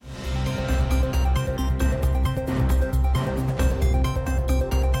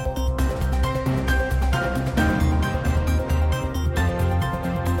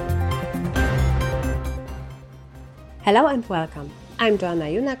Hello and welcome. I'm Joanna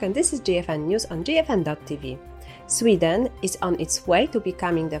Junak and this is GFN News on GFN.tv. Sweden is on its way to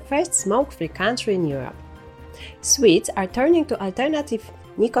becoming the first smoke-free country in Europe. Swedes are turning to alternative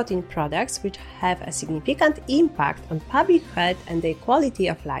nicotine products which have a significant impact on public health and the quality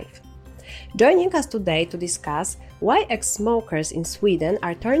of life. Joining us today to discuss why ex-smokers in Sweden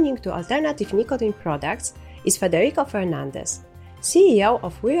are turning to alternative nicotine products is Federico Fernández, CEO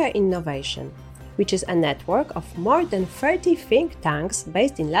of We Are Innovation, which is a network of more than 30 think tanks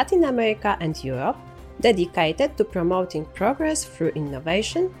based in Latin America and Europe, dedicated to promoting progress through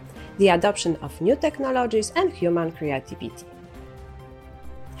innovation, the adoption of new technologies and human creativity.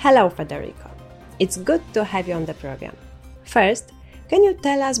 Hello, Federico. It's good to have you on the program. First, can you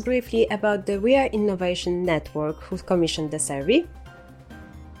tell us briefly about the We Are Innovation network who commissioned the survey?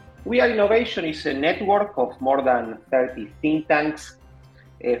 We Are Innovation is a network of more than 30 think tanks,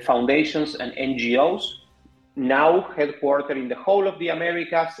 foundations and NGOs, now headquartered in the whole of the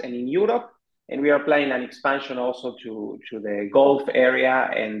Americas and in Europe, and we are planning an expansion also to the Gulf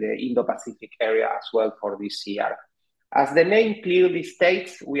area and the Indo-Pacific area as well for this year. As the name clearly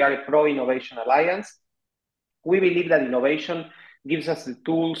states, we are a pro-innovation alliance. We believe that innovation gives us the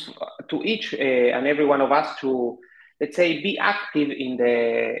tools to each and every one of us to, let's say, be active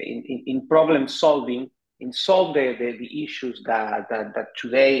in problem solving, and solve the issues that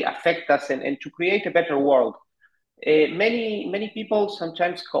today affect us and to create a better world. Many people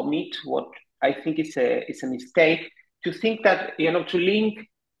sometimes commit what I think is a mistake, to think that, to link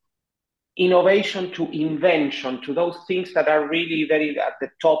innovation to invention, to those things that are really very at the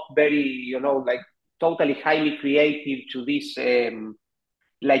top, very, totally highly creative, to this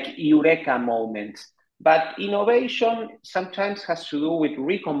like eureka moments. But innovation sometimes has to do with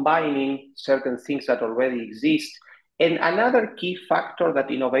recombining certain things that already exist. And another key factor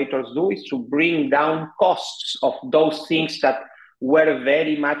that innovators do is to bring down costs of those things that were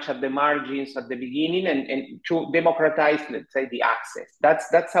very much at the margins at the beginning, and to democratize, let's say, the access.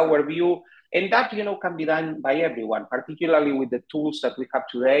 That's our view. And that, can be done by everyone, particularly with the tools that we have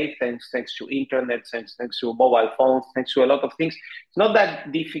today, thanks to internet, thanks to mobile phones, thanks to a lot of things. It's not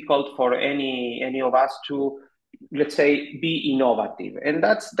that difficult for any of us to, let's say, be innovative. And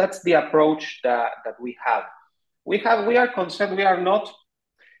that's the approach that we have. We are concerned, we are not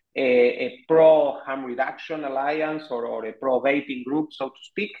a pro-harm reduction alliance or a pro-vaping group, so to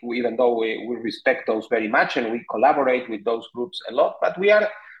speak, even though we respect those very much and we collaborate with those groups a lot. But we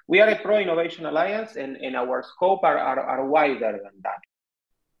are a pro-innovation alliance, and our scope are wider than that.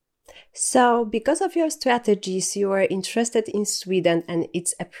 So, because of your strategies, you are interested in Sweden and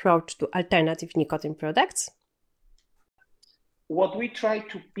its approach to alternative nicotine products? What we try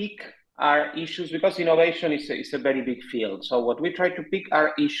to pick are issues, because innovation is a very big field. So what we try to pick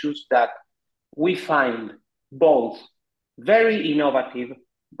are issues that we find both very innovative,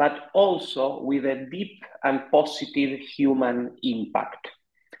 but also with a deep and positive human impact.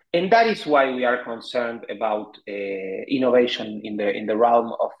 And that is why we are concerned about innovation in the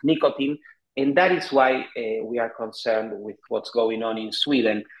realm of nicotine. And that is why we are concerned with what's going on in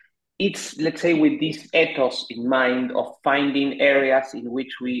Sweden. It's, let's say, with this ethos in mind of finding areas in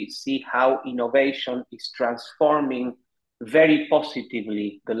which we see how innovation is transforming very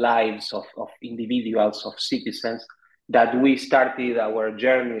positively the lives of individuals, of citizens, that we started our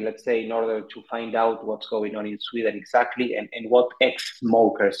journey, let's say, in order to find out what's going on in Sweden exactly, and what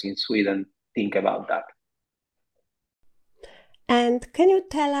ex-smokers in Sweden think about that. And can you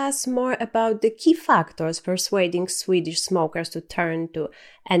tell us more about the key factors persuading Swedish smokers to turn to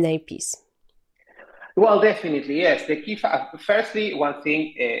NAPs? Well, definitely, yes. The key firstly, one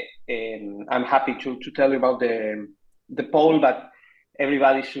thing, I'm happy to tell you about the poll, but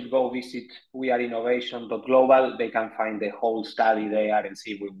everybody should go visit weareinnovation.global. They can find the whole study there and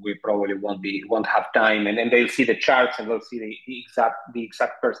see. We probably won't have time, and then they'll see the charts and they'll see the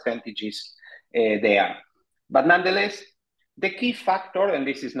exact percentages there. But nonetheless, the key factor, and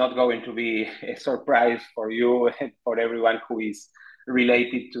this is not going to be a surprise for you and for everyone who is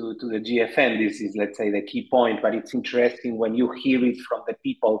related to the GFN, this is, let's say, the key point, but it's interesting when you hear it from the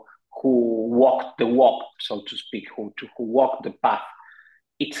people who walked the walk, so to speak, who walked the path.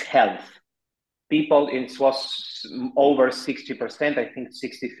 It's health. People, it was over 60%, I think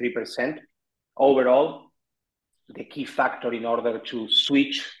 63% overall. The key factor in order to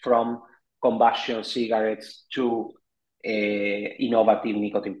switch from combustion cigarettes to innovative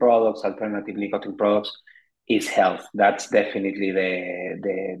nicotine products, alternative nicotine products, is health. That's definitely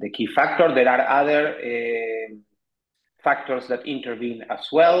the key factor. There are other factors that intervene as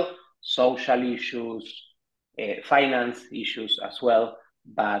well, social issues, finance issues as well,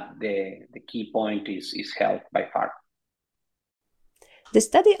 but the key point is health by far. The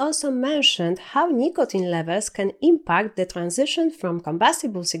study also mentioned how nicotine levels can impact the transition from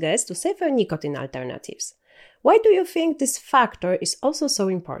combustible cigarettes to safer nicotine alternatives. Why do you think this factor is also so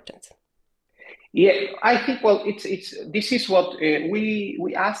important? Yeah, I think this is what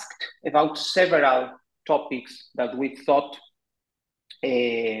we asked about several topics that we thought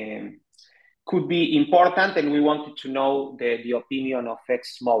could be important, and we wanted to know the opinion of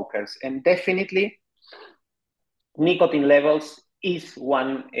ex-smokers. And definitely, nicotine levels is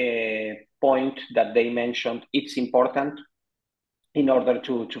one point that they mentioned. It's important in order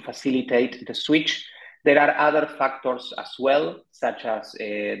to facilitate the switch. There are other factors as well, such as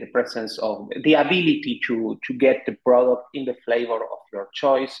the presence of the ability to get the product in the flavor of your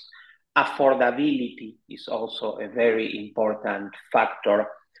choice. Affordability is also a very important factor.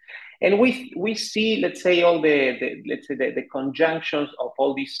 And we see, let's say, all the conjunctions of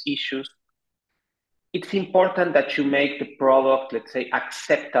all these issues. It's important that you make the product, let's say,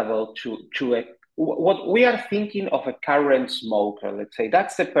 acceptable to a what we are thinking of a current smoker. Let's say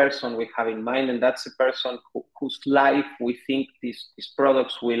that's the person we have in mind, and that's the person whose life we think these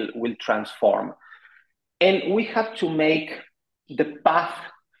products will transform. And we have to make the path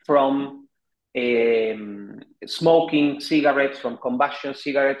from smoking cigarettes, from combustion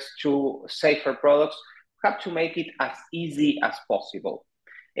cigarettes to safer products. We have to make it as easy as possible.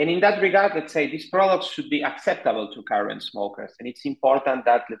 And in that regard, let's say these products should be acceptable to current smokers. And it's important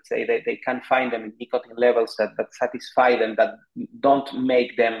that, let's say, they can find them in nicotine levels that satisfy them, that don't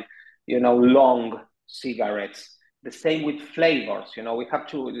make them, long cigarettes. The same with flavors. We have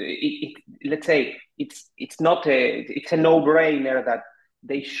to, let's say, it's a no-brainer that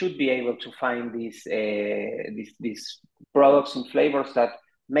they should be able to find these products and flavors that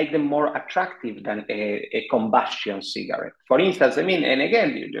make them more attractive than a combustion cigarette. For instance, and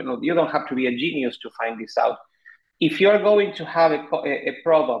again, you don't have to be a genius to find this out. If you're going to have a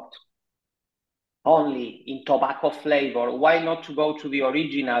product only in tobacco flavor, why not to go to the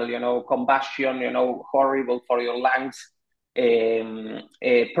original, combustion, horrible for your lungs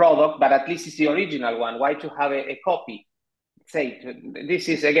product, but at least it's the original one. Why to have a copy? Say, this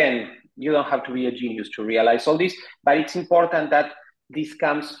is, again, you don't have to be a genius to realize all this, but it's important that this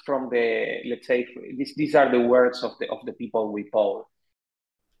comes from let's say, these are the words of the people we poll.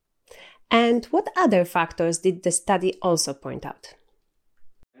 And what other factors did the study also point out?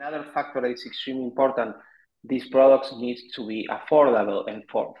 Another factor that is extremely important, these products need to be affordable. And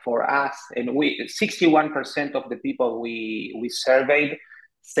for us, and 61% of the people we surveyed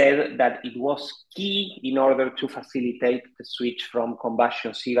said that it was key in order to facilitate the switch from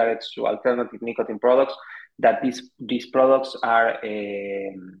combustion cigarettes to alternative nicotine products, that these products are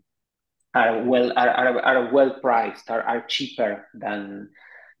well priced, are cheaper than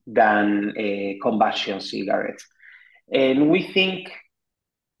combustion cigarettes. And we think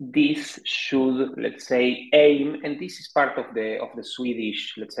this should, let's say, aim, and this is part of the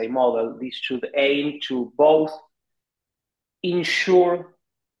Swedish, let's say, model. This should aim to both ensure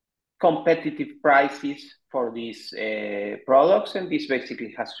competitive prices for these products, and this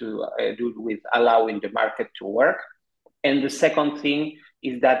basically has to do with allowing the market to work. And the second thing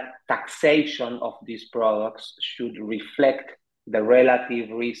is that taxation of these products should reflect the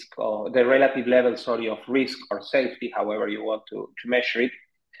relative risk, or the relative level, of risk or safety, however you want to measure it,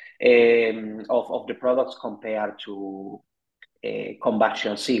 of the products compared to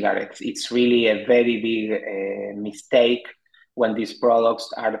combustion cigarettes. It's really a very big mistake when these products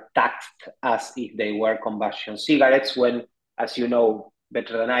are taxed as if they were combustion cigarettes, when, as you know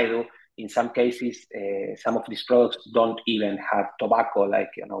better than I do, in some cases, some of these products don't even have tobacco, like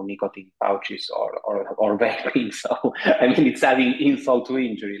nicotine pouches or vaping. So, it's adding insult to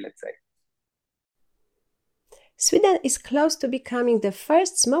injury, let's say. Sweden is close to becoming the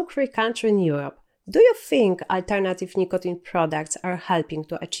first smoke-free country in Europe. Do you think alternative nicotine products are helping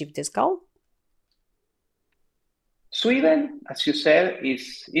to achieve this goal? Sweden, as you said,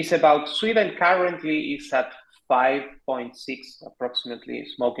 Sweden currently is at 5.6 approximately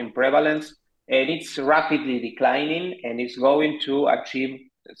smoking prevalence, and it's rapidly declining, and it's going to achieve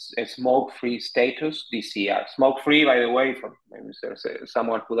a smoke-free status this year. Smoke-free, by the way, for maybe there's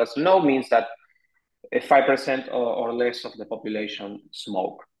someone who doesn't know, means that 5% or less of the population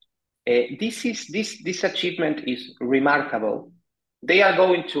smoke. This achievement is remarkable. They are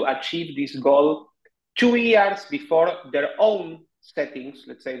going to achieve this goal 2 years before their own settings.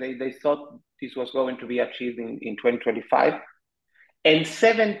 Let's say they thought this was going to be achieved in 2025, and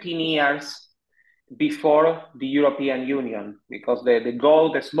 17 years before the European Union, because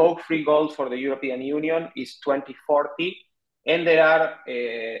the smoke-free goal for the European Union is 2040, and there are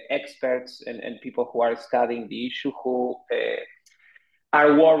experts and people who are studying the issue who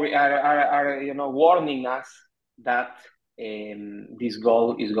warning us that this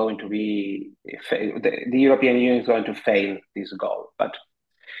goal is going to be the European Union is going to fail this goal. But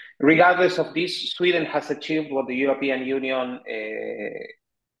regardless of this, Sweden has achieved what the European Union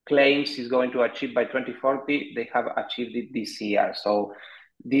claims is going to achieve by 2040. They have achieved it this year. So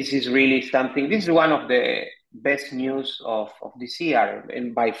this is really something. This is one of the best news of this year,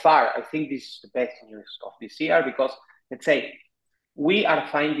 and by far, I think this is the best news of this year because, let's say, we are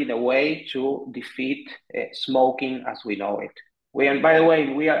finding a way to defeat smoking as we know it. And by the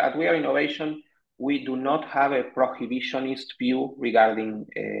way, we are Innovation. We do not have a prohibitionist view regarding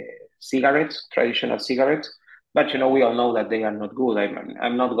cigarettes, traditional cigarettes. But we all know that they are not good.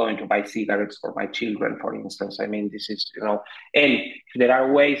 I'm not going to buy cigarettes for my children, for instance. I mean, this is and if there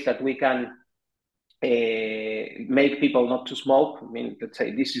are ways that we can make people not to smoke. I mean, let's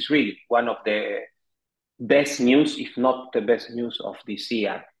say this is really one of the best news, if not the best news of this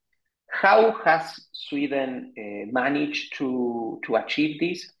year. How has Sweden managed to achieve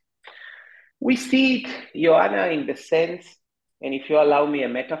this? We see it, Joanna, in the sense, and if you allow me a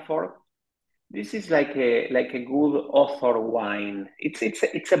metaphor, this is like a good author wine. It's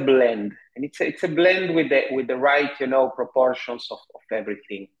a blend, and it's a blend with the right proportions of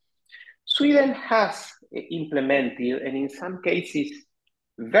everything. Sweden has implemented, and in some cases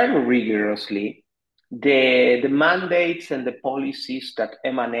very rigorously, the mandates and the policies that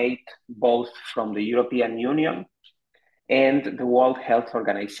emanate both from the European Union and the World Health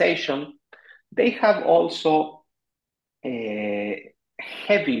Organization. They have also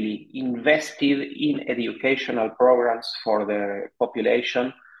heavily invested in educational programs for the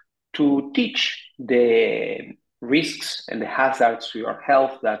population to teach the risks and the hazards to your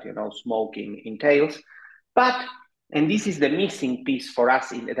health that smoking entails. And this is the missing piece for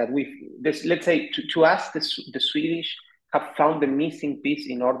us let's say to us the Swedish have found the missing piece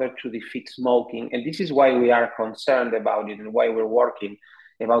in order to defeat smoking, and this is why we are concerned about it and why we're working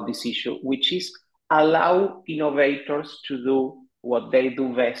about this issue, which is allow innovators to do what they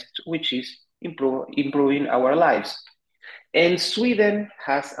do best, which is improving our lives. And Sweden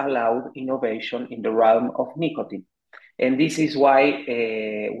has allowed innovation in the realm of nicotine. And this is why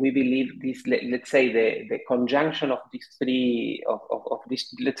we believe this, let's say, the conjunction of these three, of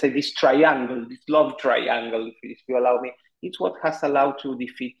this, let's say, this triangle, this love triangle, if you allow me, it's what has allowed to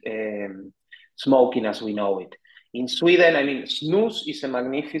defeat smoking as we know it. In Sweden, I mean, snus is a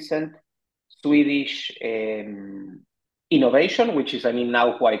magnificent Swedish innovation, which is, I mean,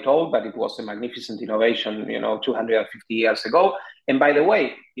 now quite old, but it was a magnificent innovation, 250 years ago. And by the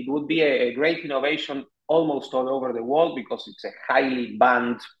way, it would be a great innovation almost all over the world because it's a highly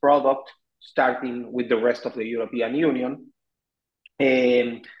banned product, starting with the rest of the European Union.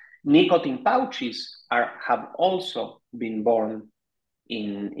 Nicotine pouches have also been born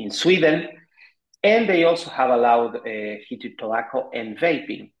in Sweden, and they also have allowed heated tobacco and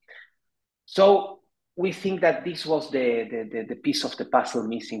vaping. So we think that this was the piece of the puzzle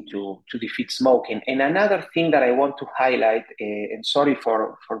missing to defeat smoking. And another thing that I want to highlight, and sorry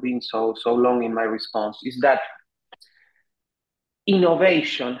for being so long in my response, is that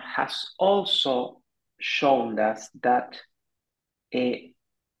innovation has also shown us that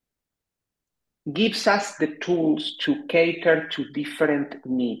gives us the tools to cater to different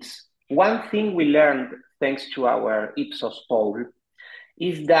needs. One thing we learned thanks to our Ipsos poll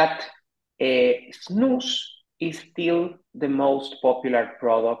is that snus is still the most popular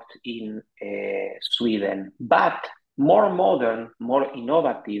product in Sweden, but more modern, more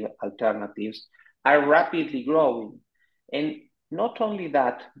innovative alternatives are rapidly growing. And not only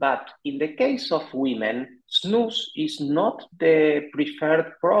that, but in the case of women, snus is not the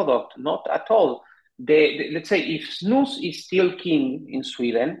preferred product, not at all. Let's say if snus is still king in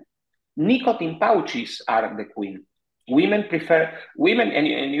Sweden, nicotine pouches are the queen. Women,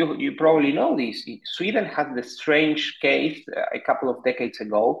 and you probably know this. Sweden had the strange case a couple of decades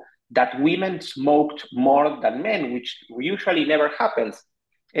ago that women smoked more than men, which usually never happens.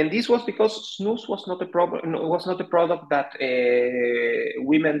 And this was because snus was not a product that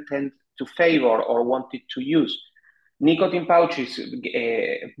women tend to favor or wanted to use. Nicotine pouches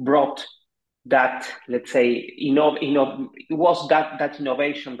brought that, let's say, it was that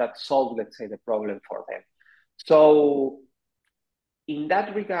innovation that solved, let's say, the problem for them. So in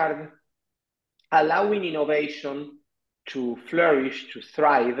that regard, allowing innovation to flourish, to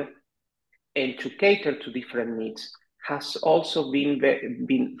thrive, and to cater to different needs has also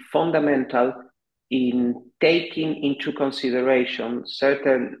been fundamental in taking into consideration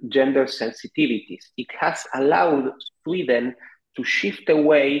certain gender sensitivities. It has allowed Sweden to shift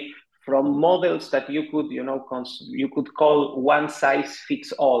away from models that you could call one size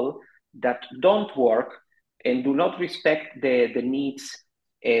fits all, that don't work and do not respect the needs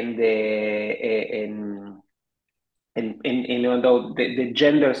and the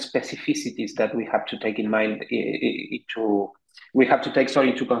gender specificities that we have to take in mind into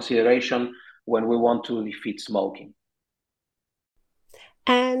consideration when we want to defeat smoking.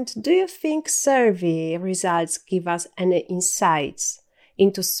 And do you think survey results give us any insights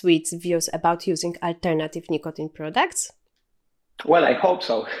into Swedes' views about using alternative nicotine products? Well, I hope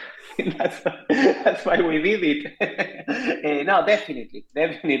so. That's why we did it. No, definitely.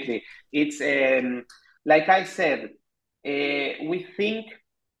 It's like I said, we think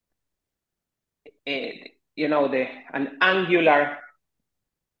an angular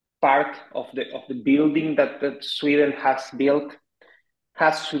part of the building that Sweden has built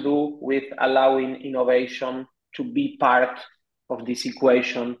has to do with allowing innovation to be part of this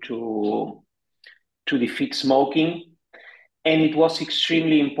equation to defeat smoking. And it was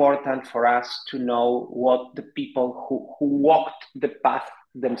extremely important for us to know what the people who walked the path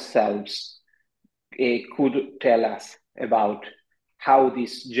themselves could tell us about how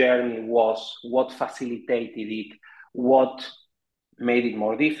this journey was, what facilitated it, what made it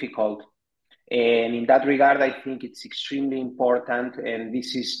more difficult. And in that regard, I think it's extremely important. And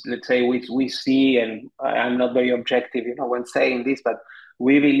this is, let's say, we see, and I'm not very objective, when saying this, but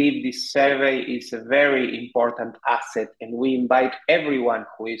we believe this survey is a very important asset. And we invite everyone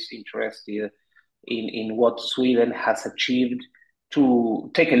who is interested in what Sweden has achieved to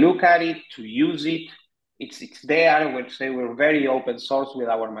take a look at it, to use it. It's there. We're very open source with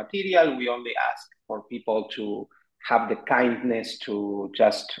our material. We only ask for people to have the kindness to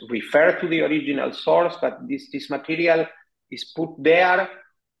just refer to the original source, but this material is put there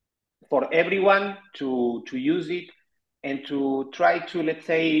for everyone to use it and to try to, let's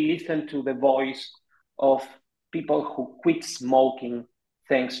say, listen to the voice of people who quit smoking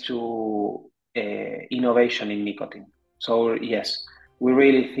thanks to innovation in nicotine. So yes, we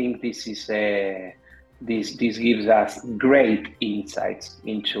really think this is this gives us great insights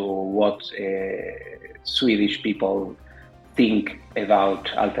into what Swedish people think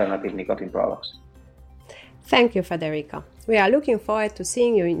about alternative nicotine products. Thank you, Federico. We are looking forward to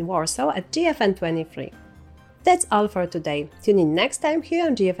seeing you in Warsaw at GFN 23. That's all for today. Tune in next time here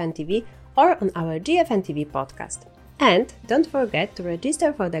on GFN TV or on our GFN TV podcast. And don't forget to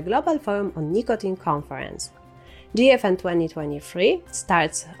register for the Global Forum on Nicotine conference. GFN 2023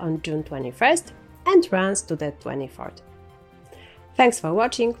 starts on June 21st and runs to the 24th. Thanks for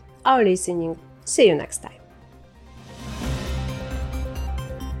watching or listening. See you next time.